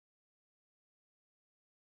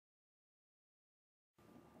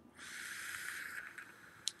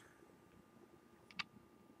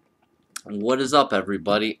What is up,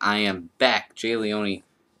 everybody? I am back. Leone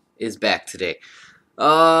is back today.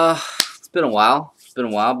 It's been a while.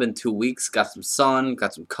 Been 2 weeks. Got some sun.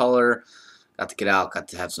 Got some color. Got to get out. Got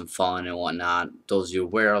to have some fun and whatnot. Those of you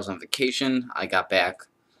aware, I was on vacation. I got back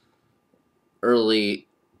early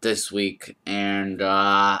this week, and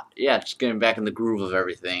yeah, just getting back in the groove of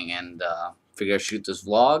everything. And figured I'd shoot this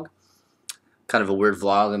vlog. Kind of a weird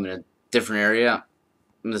vlog. I'm in a different area.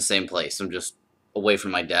 I'm in the same place. I'm just away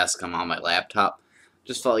from my desk. I'm on my laptop.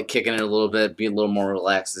 Just felt like kicking it a little bit, be a little more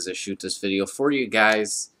relaxed as I shoot this video for you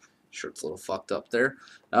guys. Shirt's a little fucked up there.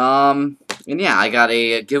 And yeah, I got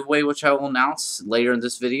a giveaway which I will announce later in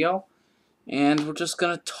this video. And we're just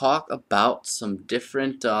going to talk about some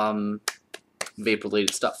different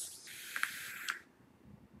vape-related stuff.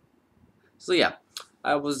 So yeah,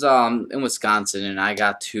 I was in Wisconsin, and I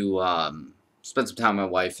got to spend some time with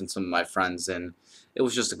my wife and some of my friends, and it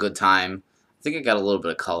was just a good time. I think I got a little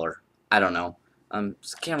bit of color. I don't know.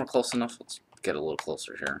 Is the camera close enough? Let's get a little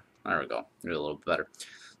closer here. There we go. Maybe a little bit better.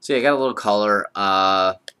 So yeah, I got a little color.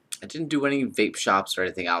 I didn't do any vape shops or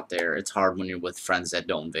anything out there. It's hard when you're with friends that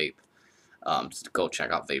don't vape. To go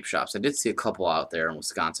check out vape shops. I did see a couple out there in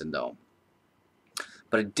Wisconsin though.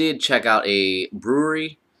 But I did check out a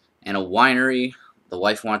brewery and a winery. The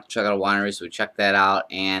wife wanted to check out a winery, so we checked that out,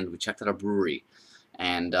 and we checked out a brewery.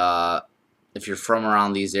 And if you're from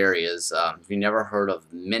around these areas, if you've never heard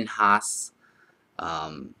of Minhas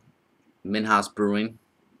Brewing,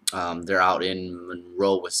 they're out in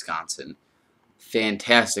Monroe, Wisconsin.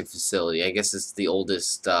 Fantastic facility. I guess it's the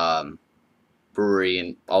oldest brewery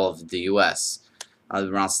in all of the U.S.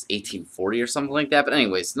 Around 1840 or something like that. But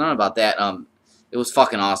anyways, none about that. It was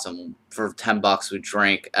fucking awesome. For $10, we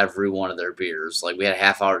drank every one of their beers. Like, we had a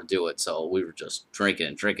half hour to do it, so we were just drinking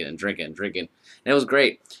and drinking and drinking and drinking. And it was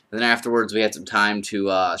great. And then afterwards, we had some time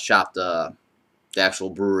to shop the actual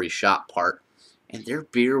brewery shop part. And their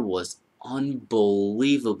beer was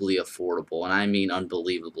unbelievably affordable. And I mean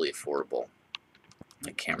unbelievably affordable.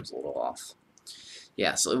 My camera's a little off.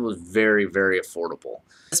 Yeah, so it was very, very affordable.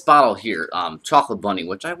 This bottle here, Chocolate Bunny,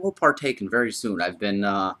 which I will partake in very soon. I've been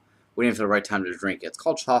waiting for the right time to drink it. It's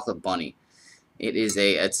called Chocolate Bunny. It's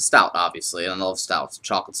a stout, obviously. I love stouts.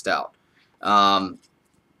 Chocolate stout.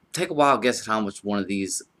 Take a while to guess at how much one of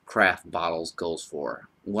these craft bottles goes for.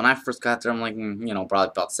 When I first got there, I'm like, you know,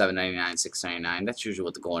 probably about $7.99, $6.99. That's usually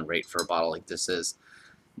what the going rate for a bottle like this is.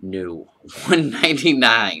 No,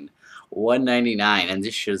 $1.99. $1.99, and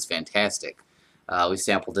this shit is fantastic. We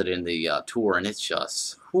sampled it in the tour, and it's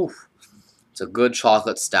just, whew, it's a good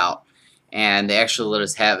chocolate stout. And they actually let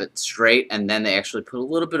us have it straight, and then they actually put a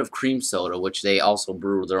little bit of cream soda, which they also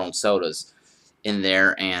brew their own sodas in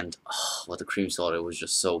there, and oh, with the cream soda, it was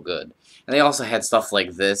just so good. And they also had stuff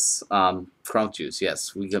like this, crunk juice.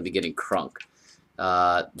 Yes, we're gonna be getting crunk.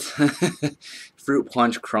 Fruit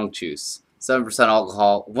punch crunk juice, 7%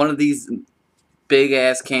 alcohol. One of these big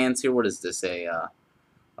ass cans here. What is this? A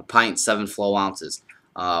pint, 7 flow ounces.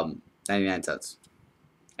 99 cents.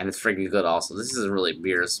 And it's freaking good also. This isn't really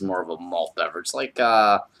beer, it's more of a malt beverage. Like,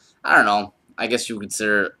 I don't know. I guess you would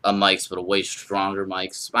consider a Mike's, but a way stronger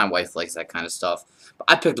Mike's. My wife likes that kind of stuff. But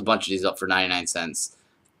I picked a bunch of these up for 99 cents.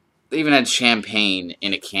 They even had champagne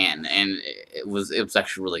in a can, and it was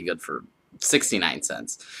actually really good for 69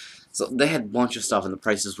 cents. So they had a bunch of stuff, and the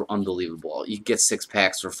prices were unbelievable. You could get 6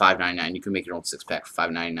 packs for $5.99. You can make your own 6-pack for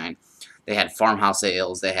 $5.99. They had farmhouse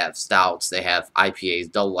ales, they have stouts, they have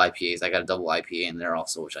IPAs, double IPAs. I got a double IPA in there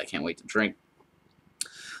also, which I can't wait to drink.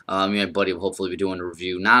 Me and my buddy will hopefully be doing a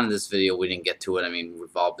review. Not in this video, we didn't get to it. I mean,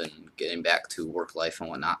 we've all been getting back to work life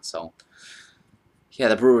and whatnot. So, yeah,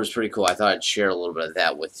 the brewer was pretty cool. I thought I'd share a little bit of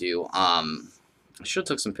that with you. I should have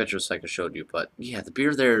took some pictures so I could show you. But, yeah, the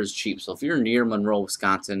beer there is cheap. So if you're near Monroe,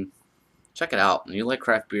 Wisconsin, check it out. And you like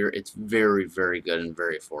craft beer, it's very, very good and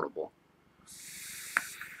very affordable.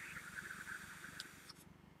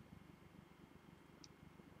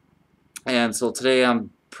 And so today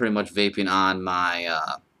I'm pretty much vaping on my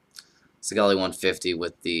Sigali 150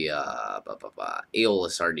 with the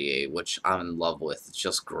Aeolus RDA, which I'm in love with. It's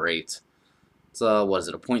just great. It's what is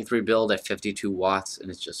it, a 0.3 build at 52 watts,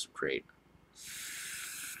 and it's just great.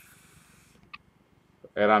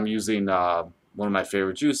 And I'm using one of my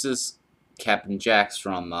favorite juices, Captain Jack's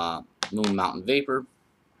from Moon Mountain Vapor.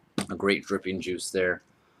 A great dripping juice there.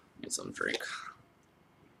 Get some drink.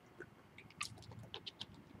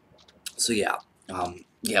 So yeah,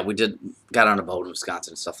 yeah, we got on a boat in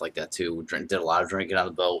Wisconsin and stuff like that too. We did a lot of drinking on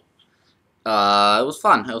the boat. It was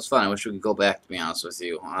fun. It was fun. I wish we could go back, to be honest with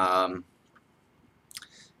you.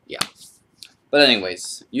 Yeah. But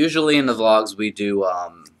anyways, usually in the vlogs we do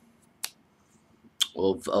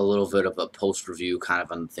a little bit of a post review, kind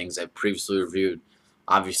of on things I previously reviewed.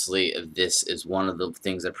 Obviously, this is one of the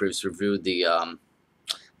things I previously reviewed. The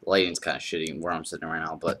lighting's kind of shitty where I'm sitting right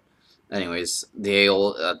now, but anyways, the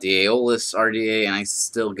Aeolus RDA, and I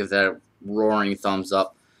still give that a roaring thumbs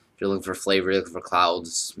up. If you're looking for flavor, you're looking for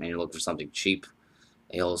clouds, maybe you're looking for something cheap.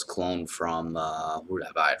 Aeolus clone from, who did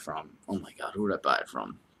I buy it from? Oh my god, who did I buy it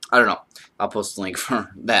from? I don't know. I'll post a link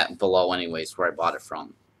for that below anyways, where I bought it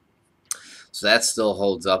from. So that still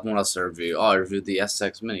holds up. What else did I review? Oh, I reviewed the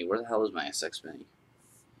SX Mini. Where the hell is my SX Mini?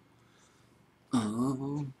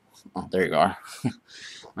 Oh, there you are.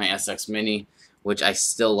 My SX Mini, which I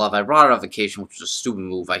still love. I brought it on vacation, which was a stupid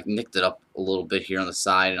move. I nicked it up a little bit here on the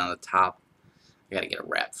side and on the top. I gotta get a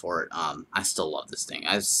wrap for it. I still love this thing.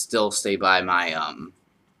 I still stay by my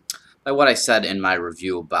by what I said in my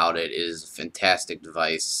review about it. It is a fantastic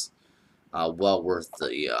device, well worth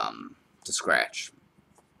the scratch.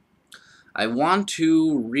 I want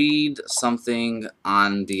to read something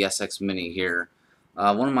on the SX Mini here.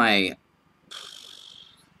 One of my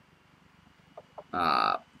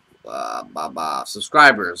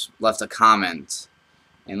subscribers left a comment,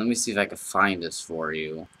 and let me see if I can find this for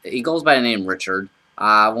you. He goes by the name Richard.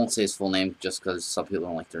 I won't say his full name just because some people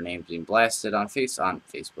don't like their names being blasted on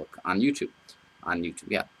Facebook, on YouTube,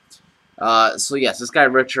 yeah. So yes, this guy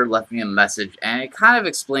Richard left me a message, and it kind of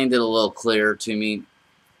explained it a little clearer to me.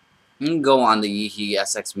 You can go on the Yeehy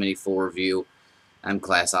SX Mini full review,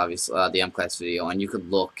 M-Class, obviously, the M-Class video, and you could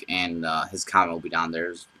look, and his comment will be down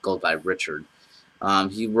there. It goes by Richard.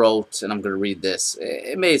 He wrote, and I'm going to read this.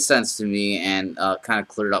 It made sense to me and kind of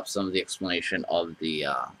cleared up some of the explanation of the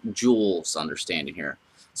joules understanding here.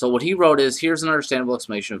 So what he wrote is, here's an understandable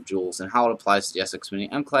explanation of joules and how it applies to the SX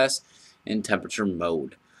Mini M-Class in temperature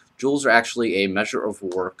mode. Joules are actually a measure of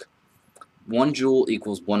work. 1 joule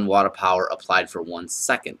equals 1 watt of power applied for 1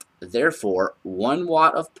 second. Therefore, 1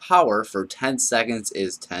 watt of power for 10 seconds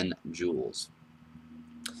is 10 joules.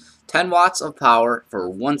 10 watts of power for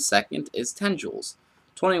 1 second is 10 joules.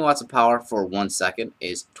 20 watts of power for 1 second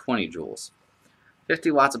is 20 joules.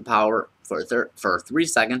 50 watts of power for 3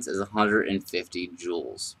 seconds is 150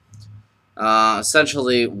 joules.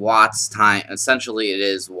 Essentially, it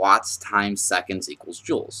is watts times seconds equals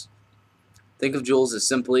joules. Think of joules as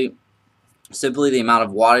simply the amount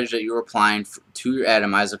of wattage that you're applying to your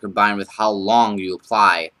atomizer combined with how long you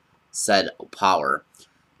apply said power.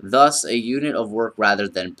 Thus, a unit of work rather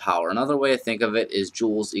than power. Another way to think of it is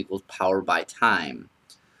joules equals power by time.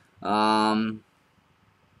 Joules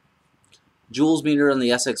meter in the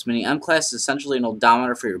SX Mini M-Class is essentially an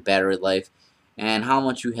odometer for your battery life and how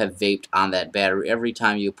much you have vaped on that battery. Every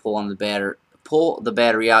time you pull the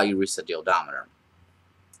battery out, you reset the odometer.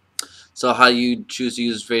 So how you choose to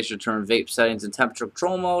use face return vape settings in temperature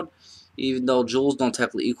control mode. Even though joules don't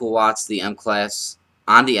technically equal watts,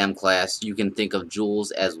 on the M-Class, you can think of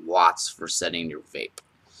joules as watts for setting your vape.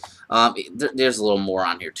 There's a little more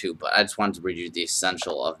on here too, but I just wanted to read you the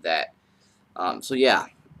essential of that. So yeah,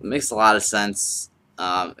 it makes a lot of sense.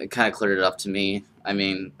 It kind of cleared it up to me. I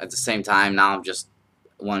mean, at the same time, now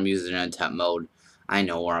when I'm using it in temp mode, I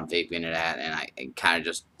know where I'm vaping it at, and I kind of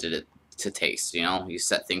just did it to taste, you know? You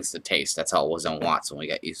set things to taste. That's how it was in watts when we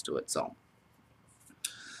got used to it, so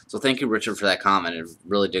thank you, Richard, for that comment. It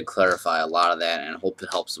really did clarify a lot of that, and I hope it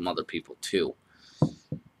helps some other people, too.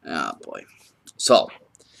 Oh, boy. So,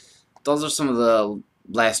 those are some of the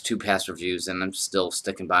last 2 past reviews, and I'm still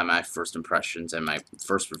sticking by my first impressions, and my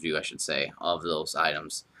first review, I should say, of those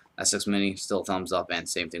items. SX Mini, still thumbs up, and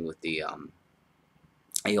same thing with the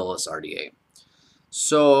Aeolus RDA.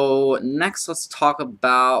 So, next, let's talk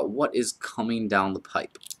about what is coming down the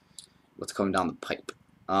pipe. What's coming down the pipe?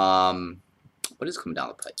 What is coming down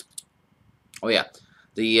the pipe? Oh, yeah.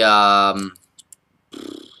 The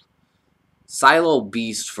Silo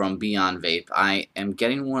Beast from Beyond Vape. I am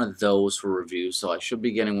getting one of those for review, so I should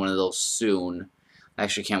be getting one of those soon. I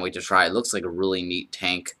actually can't wait to try it. It looks like a really neat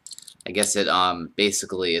tank. I guess it,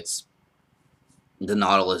 basically, it's the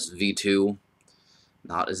Nautilus V2.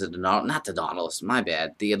 Not the Nautilus, my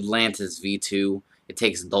bad. The Atlantis V2. It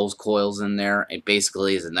takes those coils in there. It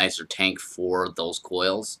basically is a nicer tank for those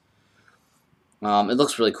coils. It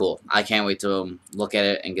looks really cool. I can't wait to look at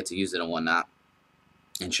it and get to use it and whatnot,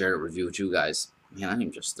 and share a review with you guys. Man,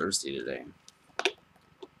 I'm just thirsty today.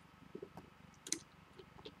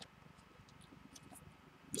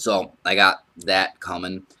 So, I got that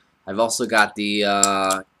coming. I've also got the,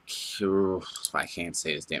 I can't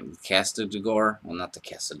say his name, CASTIGADOR. Well, not the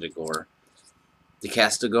CASTIGADOR. The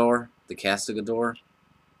CASTIGADOR? The CASTIGADOR?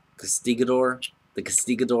 The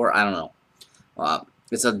CASTIGADOR? I don't know.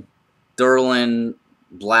 It's a Durlin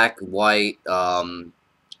black, white,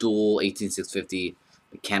 dual 18650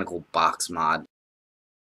 mechanical box mod.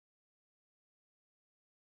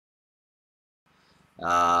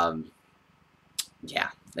 Yeah,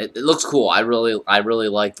 it looks cool. I really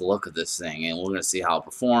like the look of this thing, and we're gonna see how it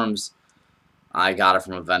performs. I got it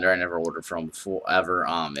from a vendor I never ordered from before ever.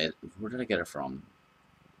 Where did I get it from?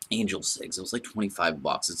 Angel Sigs. It was like 25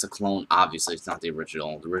 bucks. It's a clone. Obviously, it's not the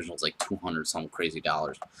original. The original's like 200 some crazy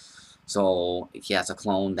dollars. So yeah, it's a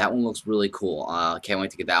clone. That one looks really cool. Can't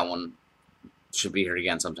wait to get that one. Should be here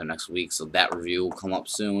again sometime next week. So that review will come up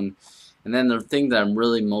soon. And then the thing that I'm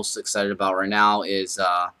really most excited about right now is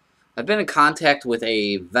I've been in contact with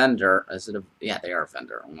a vendor. Is it a? Yeah, they are a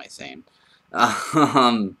vendor. What am I saying?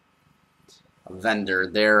 A vendor.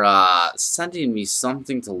 They're sending me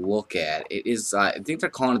something to look at. It is. I think they're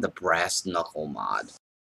calling it the Brass Knuckle mod.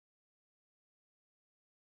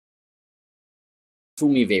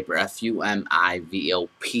 FUMIVAPOR.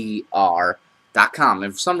 FUMIVAPOR.com.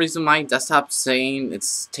 And for some reason, my desktop's saying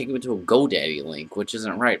it's taking me to a GoDaddy link, which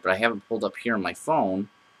isn't right. But I have it pulled up here on my phone.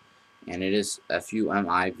 And it is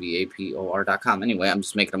FUMIVAPOR.com. Anyway, I'm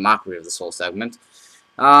just making a mockery of this whole segment.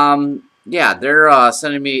 Yeah, they're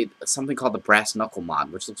sending me something called the Brass Knuckle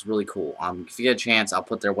mod, which looks really cool. If you get a chance, I'll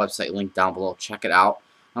put their website link down below. Check it out.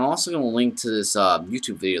 I'm also going to link to this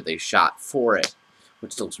YouTube video they shot for it,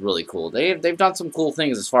 which looks really cool. They've done some cool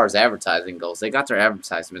things as far as advertising goes. They got their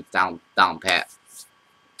advertisements down pat.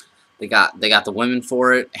 They got the women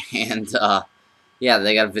for it, and yeah,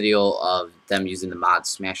 they got a video of them using the mod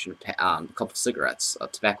smashing a couple cigarettes,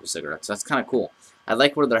 tobacco cigarettes. So that's kind of cool. I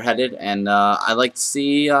like where they're headed, and I like to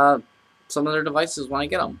see some of their devices when I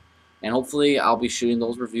get them. And hopefully I'll be shooting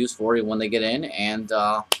those reviews for you when they get in and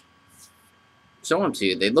showing them to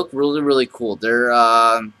you. They look really cool. They're,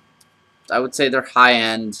 I would say they're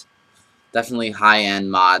high-end, definitely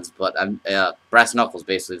high-end mods, but Brass Knuckles,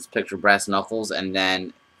 basically. It's a picture of Brass Knuckles, and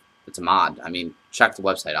then it's a mod. I mean, check the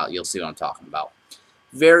website out. You'll see what I'm talking about.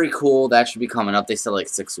 Very cool. That should be coming up. They said like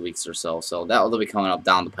 6 weeks or so, so that will be coming up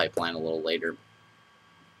down the pipeline a little later.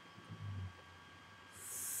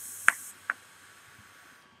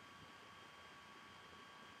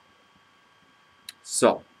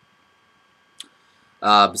 So,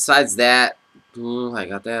 besides that, I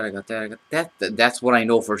got that. That's what I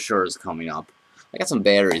know for sure is coming up. I got some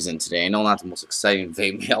batteries in today. I know not the most exciting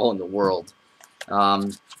vape mail in the world.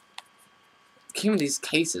 Came in these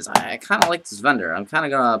cases. I kind of like this vendor. I'm kind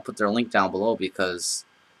of going to put their link down below because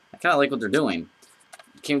I kind of like what they're doing.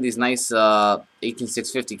 It came with these nice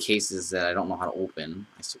 18650 cases that I don't know how to open.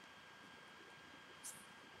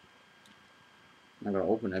 I'm not going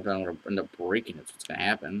to open it, but I'm going to end up breaking it. That's what's going to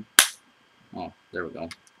happen. Oh, there we go.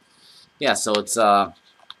 Yeah, so it's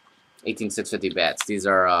 18650 bats. These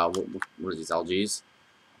are, what are these, LGs?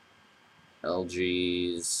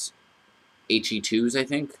 LGs HE2s, I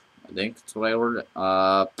think. That's what I ordered.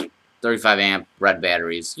 35 amp red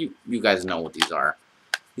batteries. You guys know what these are.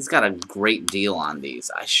 He's got a great deal on these.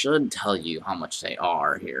 I should tell you how much they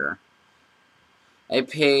are here. I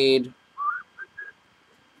paid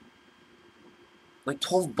like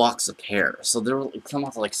 12 bucks a pair. So they're come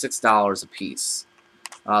out to like $6 a piece.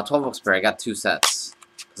 12 bucks a pair. I got 2 sets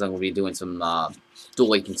because I'm gonna be doing some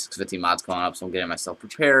dual 18650 mods coming up. So I'm getting myself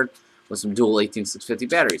prepared with some dual 18650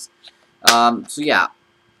 batteries. So yeah,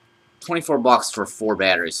 24 bucks for 4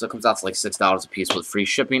 batteries. So it comes out to like $6 a piece with free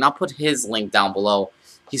shipping. I'll put his link down below.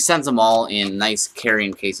 He sends them all in nice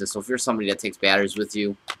carrying cases. So if you're somebody that takes batteries with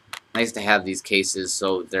you, nice to have these cases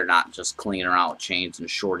so they're not just clinging around with chains and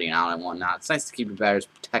shorting out and whatnot. It's nice to keep your batteries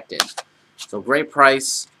protected. So great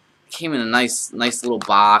price. Came in a nice little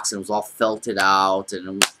box and it was all felted out and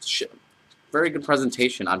it was very good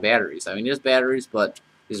presentation on batteries. I mean, it is batteries, but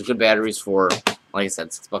these are good batteries for, like I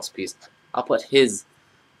said, 6 bucks a piece. I'll put his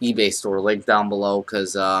eBay store link down below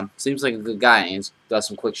because seems like a good guy and he's got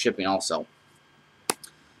some quick shipping also.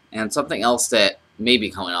 And something else that may be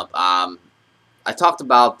coming up. I talked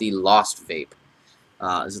about the Lost Vape.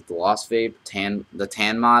 Is it the Lost Vape? The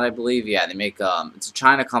Tan mod, I believe. Yeah, they make, it's a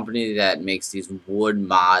China company that makes these wood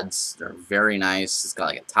mods. They're very nice. It's got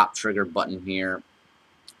like a top trigger button here.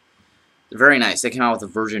 They're very nice. They came out with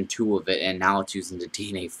a version 2 of it, and now it's using the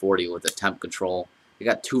DNA 40 with the temp control. They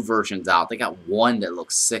got 2 versions out. They got one that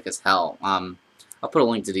looks sick as hell. I'll put a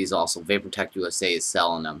link to these also. Vaportech USA is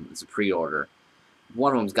selling them. It's a pre-order.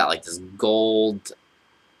 One of them's got like this gold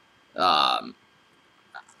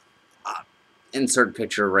insert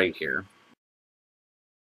picture right here.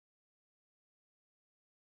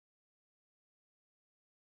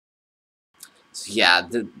 So yeah,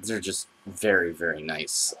 they're just very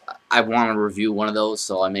nice. I want to review one of those,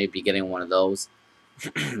 so I may be getting one of those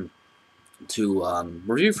to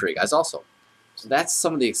review for you guys also. So that's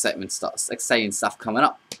some of the exciting stuff coming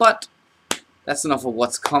up. But that's enough of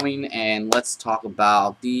what's coming, and let's talk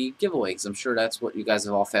about the giveaways. I'm sure that's what you guys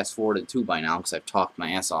have all fast forwarded to by now, because I've talked my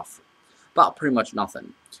ass off about pretty much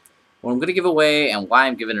nothing. What I'm going to give away and why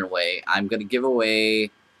I'm giving it away, I'm going to give away,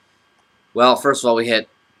 well, first of all, we hit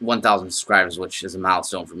 1,000 subscribers, which is a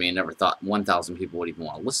milestone for me. I never thought 1,000 people would even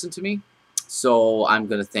want to listen to me. So I'm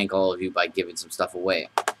going to thank all of you by giving some stuff away.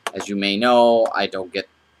 As you may know, I don't get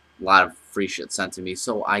a lot of free shit sent to me,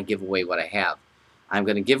 so I give away what I have. I'm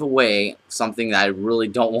going to give away something that I really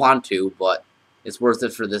don't want to, but it's worth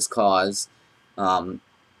it for this cause.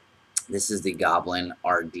 This is the Goblin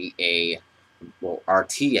RDA, well,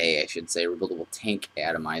 RTA, I should say, Rebuildable Tank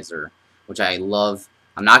Atomizer, which I love.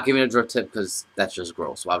 I'm not giving a drip tip because that's just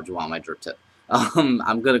gross. Why would you want my drip tip?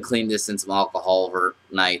 I'm going to clean this in some alcohol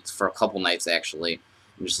overnight, for a couple nights actually,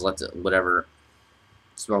 and just let it, whatever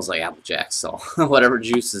smells like Apple Jacks, so whatever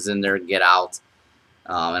juice is in there get out.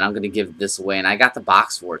 And I'm going to give this away, and I got the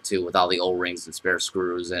box for it too, with all the O-rings and spare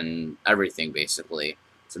screws and everything, basically.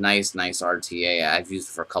 It's a nice RTA. I've used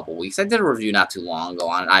it for a couple weeks. I did a review not too long ago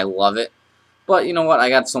on it. I love it. But you know what? I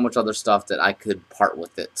got so much other stuff that I could part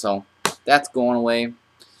with it. So that's going away.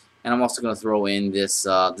 And I'm also going to throw in this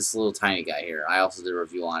this little tiny guy here. I also did a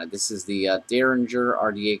review on it. This is the Derringer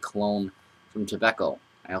RDA clone from Tobacco.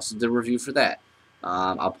 I also did a review for that.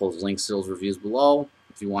 I'll post links to those reviews below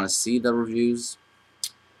if you want to see the reviews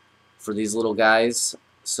for these little guys.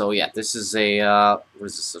 So yeah, this is a what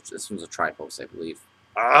is this? This one's a tri-post, I believe.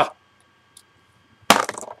 Ah.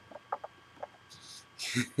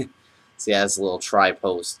 So yeah, it's a little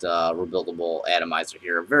tri-post rebuildable atomizer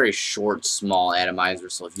here. A very short, small atomizer.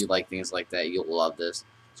 So if you like things like that, you'll love this.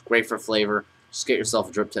 It's great for flavor. Just get yourself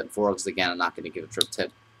a drip tip for it, because again, I'm not going to give a drip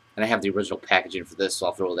tip. And I have the original packaging for this, so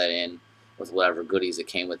I'll throw that in with whatever goodies it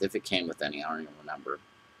came with, if it came with any. I don't even remember.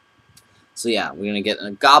 So yeah, we're going to get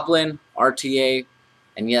a Goblin RTA,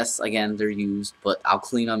 and yes, again, they're used, but I'll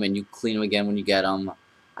clean them, and you clean them again when you get them.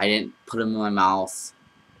 I didn't put them in my mouth.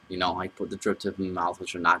 You know, I put the drip tip in my mouth,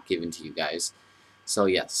 which are not given to you guys. So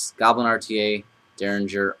yes, Goblin RTA,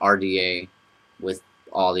 Derringer RDA, with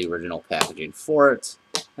all the original packaging for it,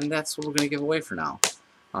 and that's what we're going to give away for now.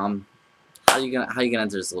 How you gonna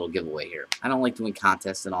enter this little giveaway here? I don't like doing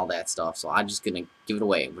contests and all that stuff, so I'm just gonna give it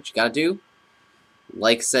away. What you gotta do?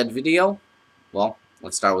 Like said video. Well,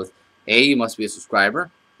 let's start with A. You must be a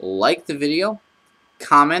subscriber. Like the video.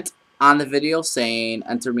 Comment on the video saying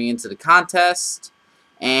enter me into the contest,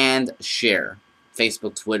 and share.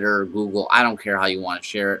 Facebook, Twitter, Google. I don't care how you want to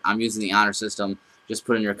share it. I'm using the honor system. Just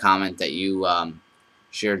put in your comment that you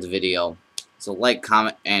shared the video. So like,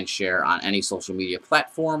 comment, and share on any social media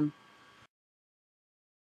platform.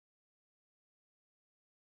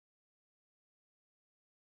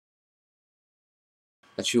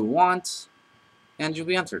 That you want, and you'll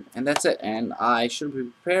be entered, and that's it. And I should be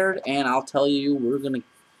prepared, and I'll tell you, we're gonna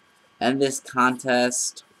end this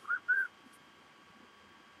contest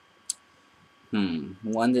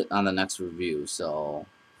one on the next review, so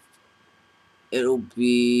it'll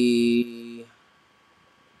be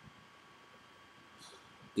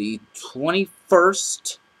the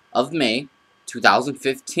 21st of May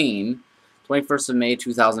 2015 21st of May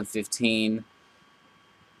 2015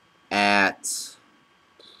 at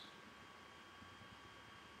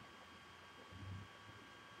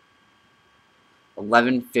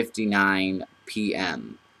 11:59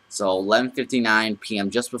 p.m. So 11:59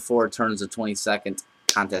 p.m. just before it turns the 22nd.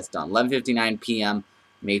 Contest done. 11:59 p.m.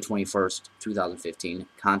 May 21st, 2015.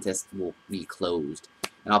 Contest will be closed,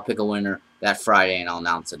 and I'll pick a winner that Friday, and I'll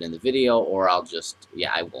announce it in the video, or I'll just,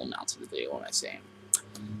 yeah, I will announce it in the video when I say it.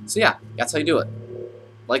 So yeah, that's how you do it.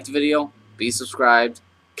 Like the video, be subscribed,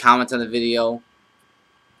 comment on the video,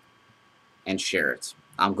 and share it.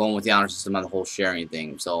 I'm going with the honor system on the whole sharing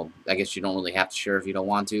thing, so I guess you don't really have to share if you don't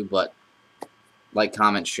want to, but like,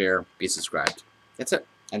 comment, share, be subscribed. That's it.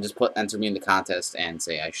 And just enter me in the contest and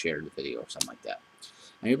say I shared the video or something like that.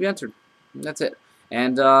 And you'll be entered. And that's it.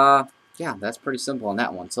 And yeah, that's pretty simple on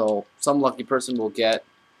that one. So some lucky person will get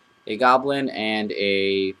a Goblin and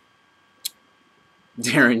a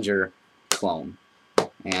Derringer clone.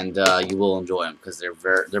 And you will enjoy them because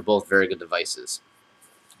they're both very good devices.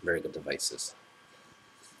 Very good devices.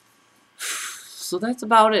 So that's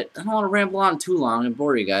about it. I don't want to ramble on too long and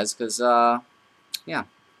bore you guys because, yeah,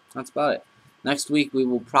 that's about it. Next week we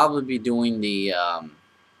will probably be doing the, I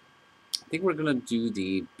think we're going to do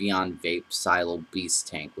the Beyond Vape Silo Beast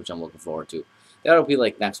Tank, which I'm looking forward to. That'll be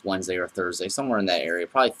like next Wednesday or Thursday, somewhere in that area.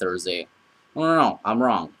 Probably Thursday. No, I'm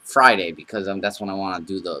wrong. Friday, because that's when I want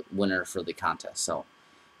to do the winner for the contest. So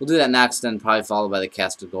we'll do that next, then probably followed by the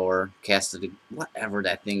CASTIGADOR, whatever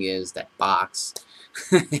that thing is, that box,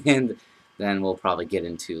 and then we'll probably get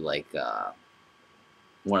into like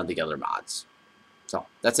one of the other mods. So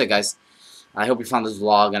that's it, guys. I hope you found this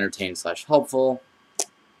vlog entertaining / helpful.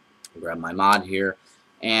 I'll grab my mod here,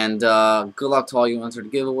 and good luck to all you who entered the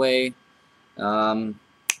giveaway. And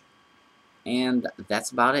that's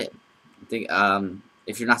about it. I think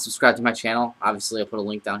if you're not subscribed to my channel, obviously I'll put a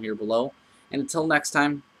link down here below. And until next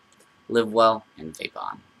time, live well and vape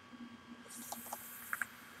on.